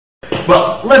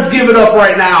But let's give it up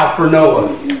right now for Noah.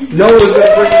 Noah's going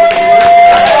to bring us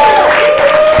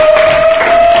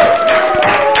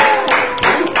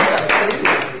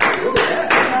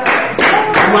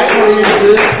You might want to use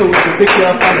this so we can pick you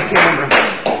up on the camera.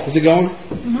 Is it going?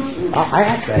 Mm-hmm. I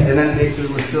asked that, and then it makes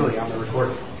it look silly on the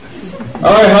recording.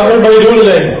 All right, how's everybody doing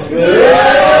today? Good.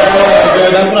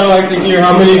 That's what I like to hear.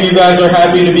 How many of you guys are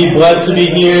happy to be blessed to be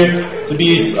here, to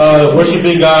be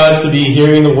worshiping God, to be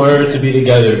hearing the word, to be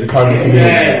together, be part of the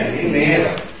community?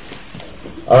 Amen.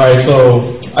 All right,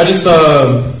 so I just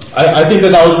I think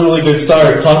that was a really good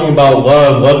start talking about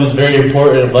love. Love is very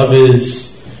important. Love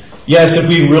is, yes, if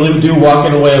we really do walk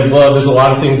in the way of love, there's a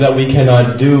lot of things that we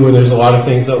cannot do, and there's a lot of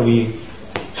things that we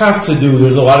have to do.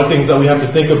 There's a lot of things that we have to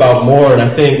think about more, and I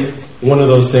think one of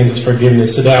those things is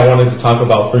forgiveness. Today I wanted to talk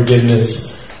about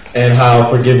forgiveness and how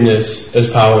forgiveness is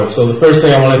power. So the first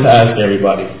thing I wanted to ask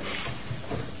everybody,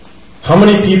 how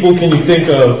many people can you think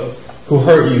of who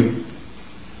hurt you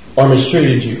or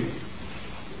mistreated you?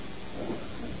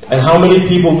 And how many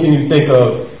people can you think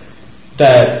of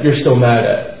that you're still mad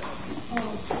at?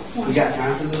 We got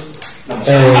time for this? No.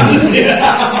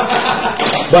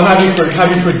 But have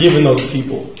you forgiven those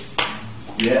people?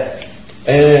 Yes.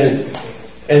 And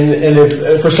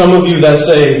if for some of you that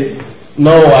say,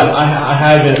 no, I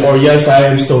haven't, or yes, I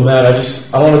am still mad,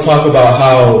 I want to talk about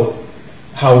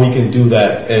how we can do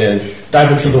that and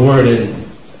dive into the word and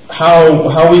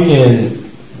how we can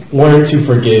learn to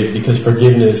forgive, because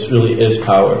forgiveness really is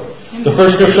power. The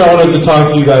first scripture I wanted to talk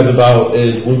to you guys about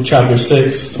is Luke chapter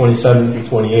 6, 27 through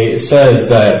 28. It says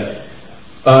that,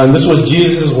 and this was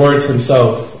Jesus' words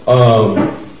himself.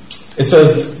 It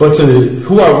says, but to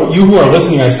you who are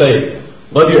listening, I say,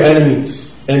 love your enemies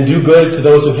and do good to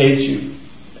those who hate you,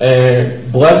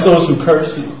 and bless those who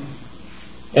curse you,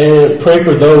 and pray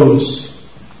for those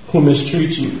who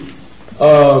mistreat you.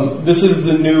 This is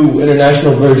the New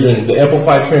International Version. The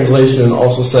Amplified Translation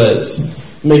also says,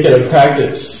 make it a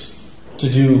practice to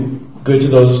do good to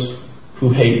those who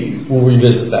hate you. We'll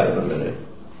revisit that in a minute.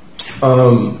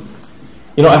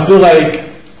 I feel like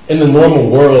in the normal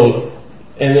world,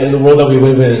 and in the world that we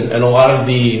live in, and a lot of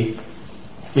the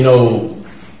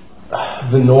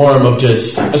norm of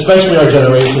just, especially our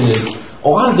generation, is a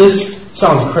lot of this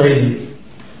sounds crazy.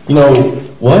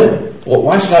 What? Well,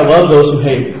 why should I love those who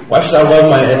hate me? Why should I love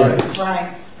my enemies?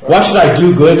 Right. Why should I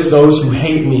do good to those who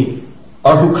hate me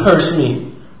or who curse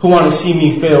me, who want to see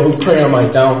me fail, who pray on my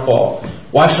downfall?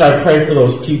 Why should I pray for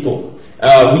those people?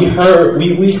 We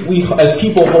as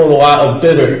people hold a lot of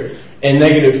bitter and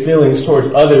negative feelings towards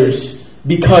others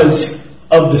because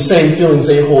of the same feelings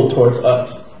they hold towards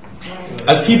us.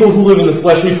 As people who live in the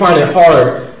flesh, we find it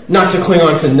hard not to cling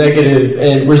on to negative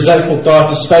and resentful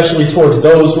thoughts, especially towards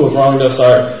those who have wronged us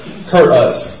or hurt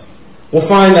us. We'll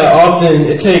find that often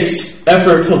it takes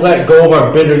effort to let go of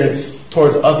our bitterness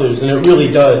towards others, and it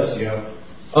really does. Yeah.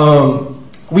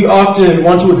 We often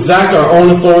want to exact our own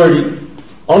authority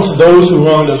onto those who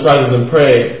wronged us rather than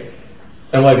pray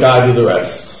and let God do the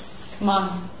rest.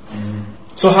 Mom.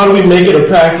 So how do we make it a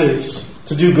practice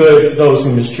to do good to those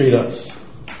who mistreat us?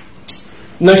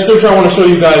 Next scripture I want to show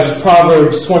you guys is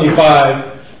Proverbs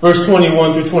 25, verse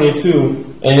 21 through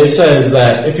 22. And it says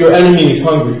that if your enemy is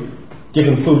hungry, give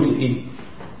him food to eat.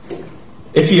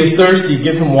 If he is thirsty,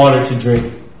 give him water to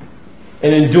drink.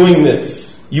 And in doing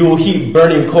this, you will heap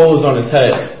burning coals on his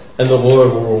head, and the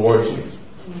Lord will reward you.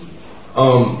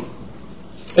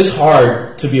 It's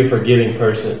hard to be a forgiving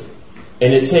person,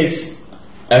 and it takes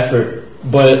effort.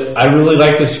 But I really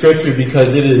like this scripture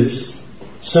because it is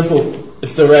simple.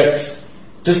 It's direct.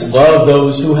 Just love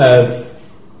those who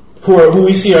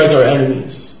we see as our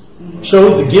enemies.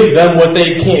 Give them what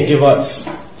they can't give us.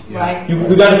 Right.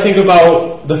 We got to think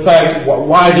about the fact,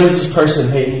 why does this person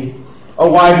hate me? Or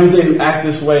why do they act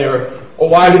this way? Or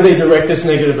why do they direct this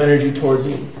negative energy towards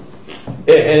me?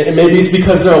 And maybe it's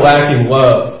because they're lacking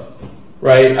love.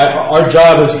 Right? Our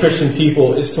job as Christian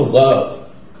people is to love.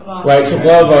 Right? To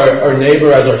love our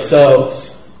neighbor as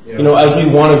ourselves. Yeah. As we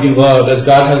want to be loved, as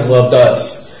God has loved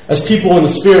us. As people in the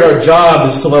Spirit, our job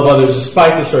is to love others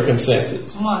despite the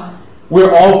circumstances. Come on.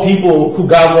 We're all people who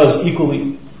God loves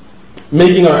equally,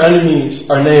 making our enemies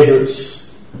our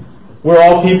neighbors. We're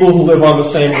all people who live on the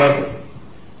same level.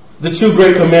 The two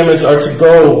great commandments are to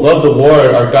go love the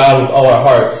Lord our God with all our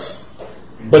hearts,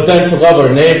 but then to love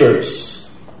our neighbors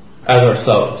as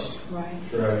ourselves.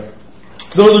 Right.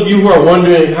 To those of you who are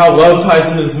wondering how love ties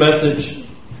into this message,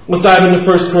 let's dive into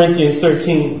 1 Corinthians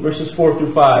 13, verses 4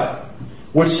 through 5,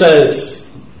 which says,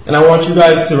 and I want you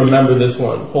guys to remember this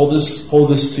one. Hold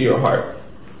this to your heart.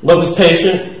 Love is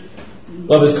patient,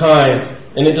 love is kind,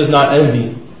 and it does not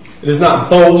envy. It does not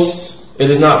boast, it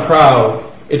is not proud,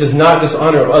 It does not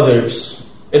dishonor others.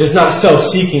 It is not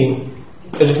self-seeking.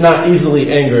 It is not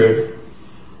easily angered.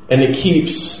 And it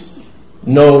keeps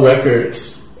no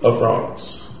records of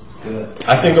wrongs.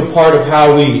 I think a part of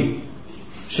how we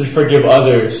should forgive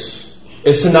others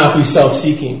is to not be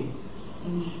self-seeking.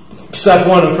 Step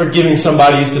one of forgiving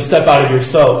somebody is to step out of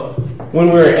yourself.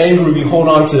 When we're angry, we hold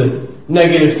on to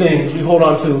negative things. We hold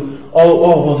on to,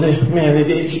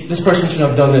 this person shouldn't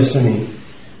have done this to me.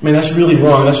 Man, that's really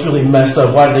wrong. That's really messed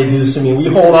up. Why did they do this to me? We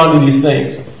hold on to these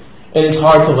things. And it's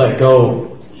hard to let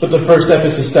go. But the first step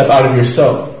is to step out of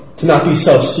yourself. To not be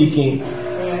self-seeking.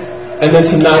 And then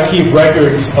to not keep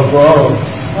records of wrongs.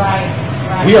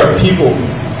 Right. We are people.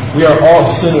 We are all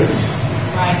sinners.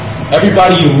 Right.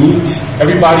 Everybody you meet,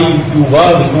 everybody you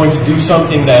love is going to do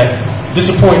something that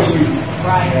disappoints you.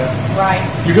 Right. Right.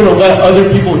 You're going to let other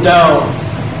people down.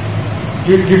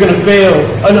 You're going to fail,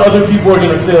 and other people are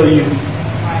going to fail you.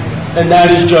 Right. And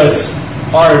that is just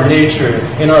our nature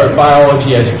and our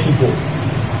biology as people.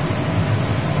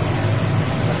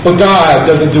 But God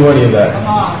doesn't do any of that. Come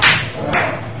on.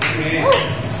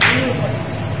 Jesus.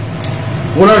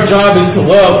 When our job is to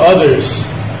love others,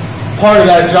 part of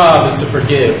that job is to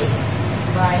forgive.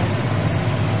 Right.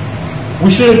 We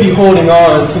shouldn't be holding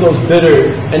on to those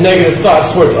bitter and negative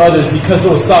thoughts towards others because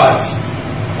those thoughts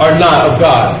are not of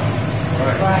God.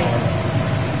 Right.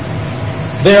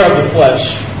 They are of the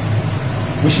flesh.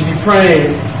 We should be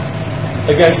praying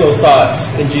against those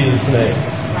thoughts in Jesus' name.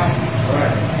 Right.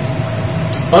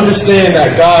 Understand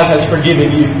that God has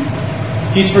forgiven you.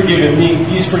 He's forgiven me.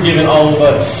 He's forgiven all of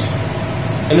us.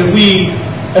 And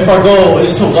if our goal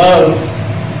is to love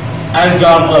as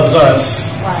God loves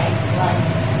us, Right.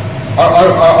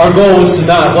 our goal is to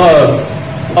not love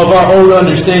of our own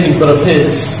understanding, but of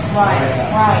His.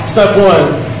 Right. Step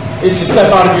one is to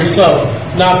step out of yourself,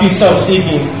 not be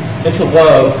self-seeking, and to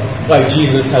love like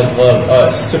Jesus has loved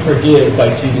us, to forgive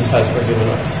like Jesus has forgiven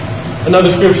us.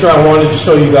 Another scripture I wanted to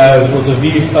show you guys was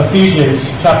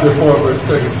Ephesians chapter 4, verse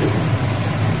 32.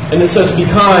 And it says, be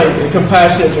kind and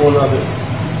compassionate to one another,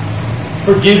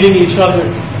 forgiving each other,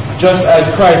 just as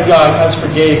Christ God has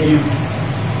forgave you.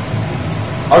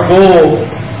 Our goal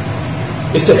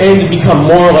is to aim to become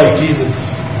more like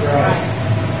Jesus.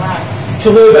 Right. To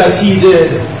live as He did.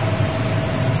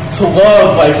 To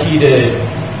love like He did.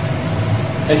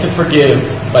 And to forgive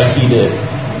like He did.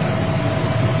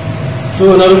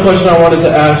 So another question I wanted to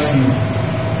ask you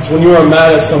is, when you are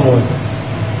mad at someone,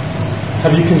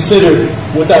 have you considered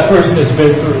what that person has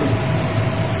been through?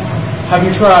 Have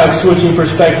you tried switching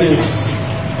perspectives,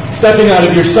 stepping out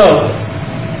of yourself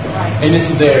and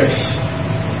into theirs?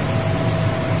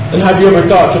 And have you ever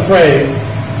thought to pray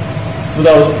for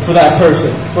that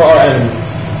person, for our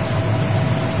enemies?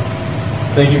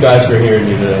 Thank you guys for hearing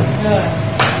me today. Good.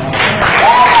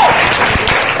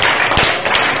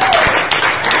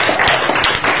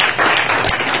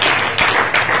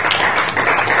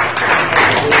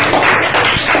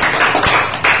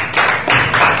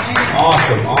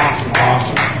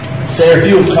 Awesome. Sarah, if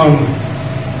you would come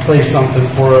play something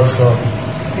for us,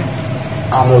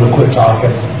 I'll know to quit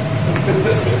talking.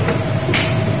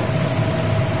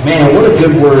 Man, what a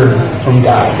good word from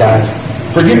God, guys.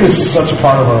 Forgiveness is such a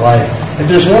part of our life. If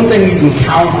there's one thing you can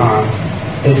count on,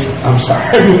 I'm sorry,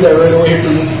 I moved that right away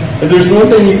from you. If there's one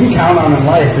thing you can count on in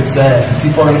life, it's that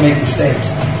people are going to make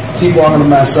mistakes. People are going to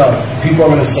mess up. People are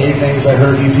going to say things that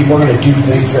hurt you. People are going to do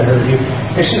things that hurt you.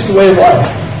 It's just the way of life.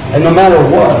 And no matter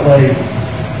what,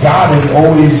 God has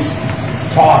always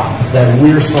taught that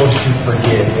we're supposed to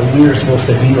forgive, and we're supposed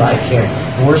to be like Him,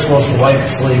 and we're supposed to wipe the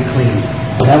slate clean.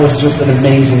 And that was just an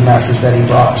amazing message that He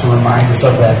brought to remind us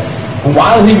of that. And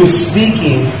while He was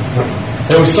speaking,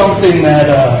 there was something that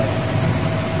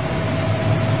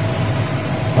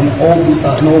an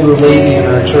older lady in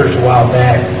our church a while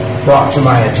back brought to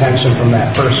my attention from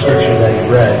that first scripture that He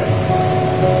read.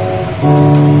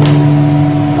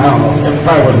 I don't know. It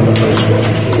probably wasn't the first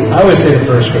scripture. I always say the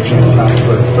first scripture, but it's not the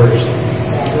first.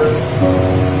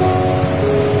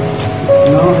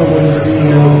 No, it was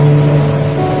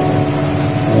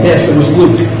yes, it was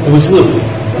Luke. It was Luke.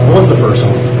 It was the first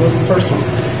one. It was the first one.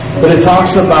 But it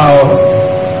talks about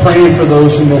praying for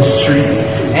those who mistreat you.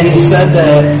 And he said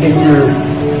that if you're...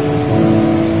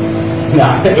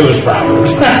 Nah, it was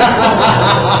Proverbs.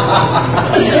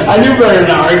 I knew better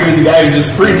not argue with the guy who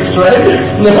just preached, right?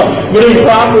 No, but in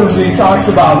Proverbs he talks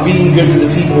about being good to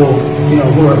the people,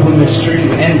 who mistreat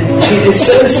you. And it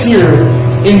says here,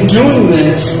 in doing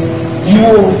this, you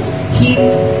will heap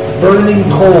burning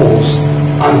coals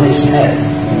on his head,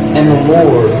 and the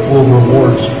Lord will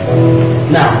reward you.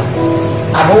 Now,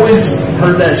 I've always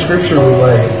heard that scripture was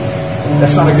like,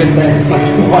 That's not a good thing.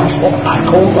 Who wants hot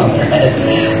coals on their head?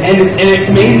 And it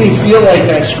made me feel like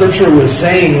that scripture was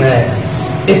saying that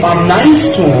if I'm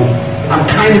nice to him, I'm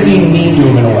kind of being mean to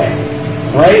him in a way,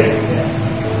 right?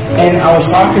 And I was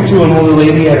talking to an older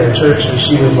lady at our church, and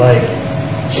she was like,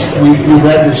 we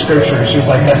read the scripture, and she was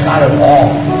like, that's not at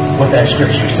all what that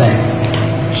scripture's saying.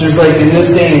 She was like, in this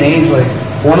day and age, like,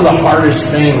 one of the hardest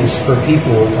things for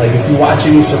people, like if you watch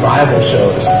any survival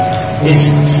shows, it's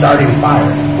starting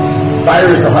fire. Fire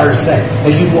is the hardest thing.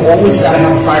 Like you always got to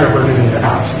have a fire burning in your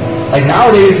house. Like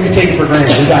nowadays we take it for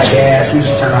granted. We got gas, we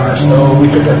just turn on our stove,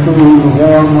 we cook our food, we're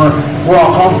warm, we're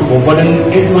all comfortable. But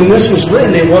when this was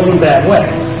written, it wasn't that way.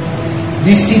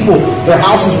 These people, their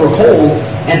houses were cold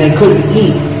and they couldn't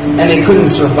eat and they couldn't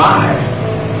survive.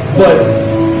 But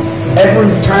every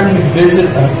time you visit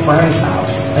a friend's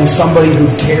house and somebody who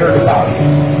cared about you,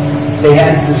 they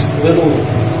had this little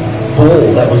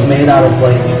bowl that was made out of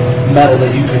like metal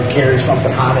that you could carry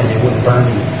something hot in, it wouldn't burn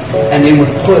you. And they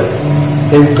would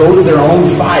go to their own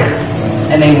fire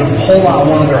and they would pull out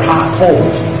one of their hot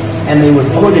coals and they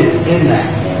would put it in that.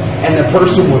 And the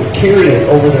person would carry it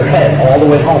over their head all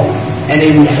the way home. And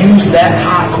they would use that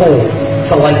hot coal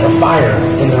to light the fire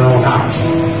in their own house.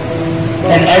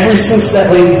 And ever since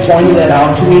that lady pointed that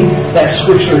out to me, that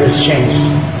scripture has changed.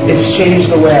 It's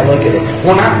changed the way I look at it.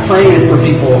 We're not praying for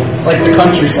people like the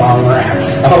country song we're at.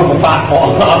 I hope a pot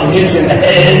falls off and hits you in the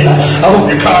head. I hope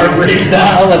your car breaks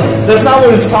down. That's not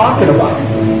what it's talking about.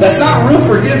 That's not real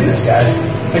forgiveness, guys.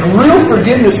 Like real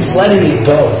forgiveness is letting it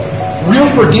go. Real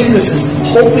forgiveness is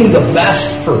hoping the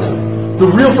best for them. The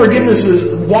real forgiveness is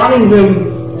wanting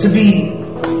them to be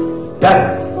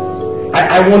better.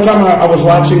 One time I was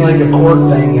watching like a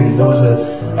court thing, and there was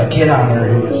a kid on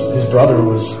there who his brother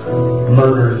was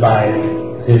murdered by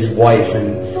his wife,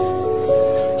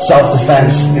 and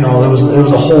self-defense, there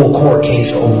was a whole court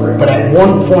case over it. But at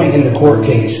one point in the court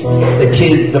case,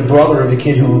 the brother of the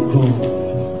kid who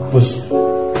was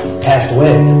passed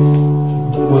away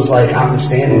was like on the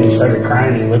stand, and he started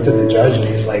crying, and he looked at the judge and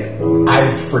he was like,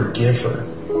 I forgive her.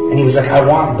 And he was like, I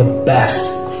want the best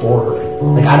for her.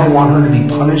 Like, I don't want her to be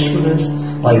punished for this.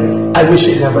 Like, I wish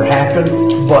it never happened,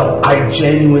 but I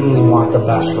genuinely want the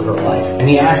best for her life. And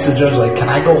he asked the judge, like, can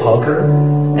I go hug her?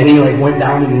 And he, like, went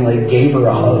down and he, like, gave her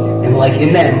a hug. And, like,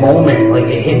 in that moment, like,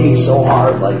 it hit me so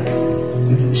hard. Like,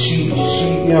 she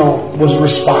was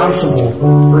responsible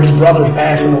for his brother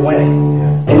passing away.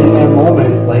 And in that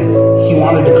moment, like, he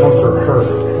wanted to comfort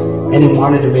her. And he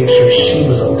wanted to make sure she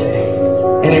was okay.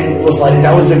 And it was like,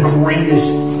 that was the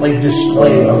greatest, like,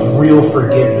 display of real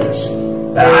forgiveness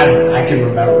that I can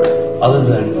remember, other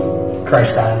than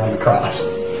Christ dying on the cross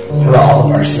for all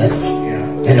of our sins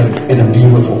in a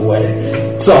beautiful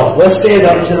way. So let's stand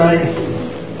up tonight.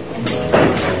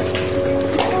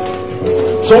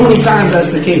 So many times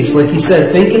that's the case. Like he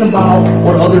said, thinking about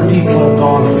what other people have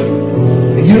gone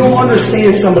through. You don't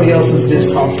understand somebody else's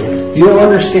discomfort. You don't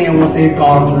understand what they've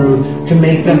gone through to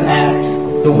make them act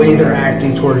the way they're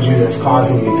acting towards you that's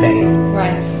causing you pain.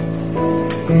 Right.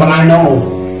 But I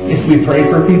know if we pray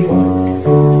for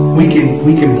people, we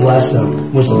can bless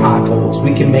them with some hot coals.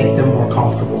 We can make them more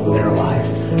comfortable in their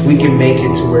life. We can make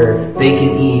it to where they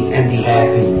can eat and be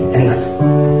happy. And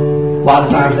a lot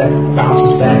of times that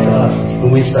bounces back to us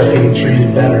when we start getting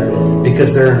treated better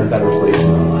because they're in a better place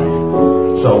in their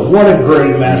life. So what a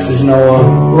great message,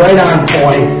 Noah. Right on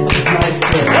point. It's nice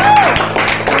to...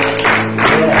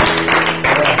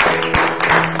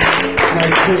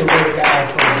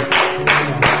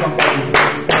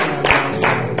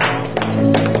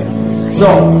 So,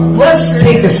 let's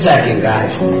take a second,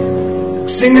 guys.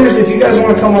 Singers, if you guys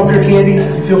want to come up here, Candy,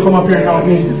 if you'll come up here and help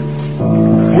me.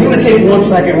 We're going to take 1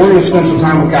 second. We're going to spend some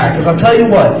time with God. Because I'll tell you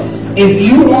what, if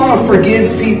you want to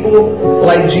forgive people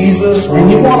like Jesus, and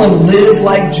you want to live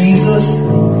like Jesus,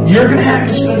 you're going to have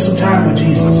to spend some time with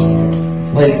Jesus.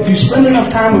 Like, if you spend enough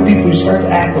time with people, you start to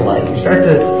act alike. You start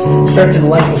to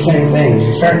like the same things.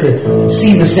 You start to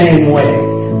see the same way.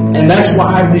 And that's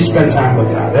why we spend time with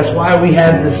God. That's why we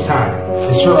have this time.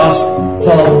 It's for us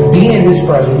to be in His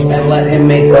presence and let Him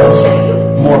make us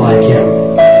more like Him.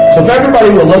 So if everybody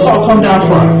will, let's all come down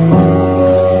front.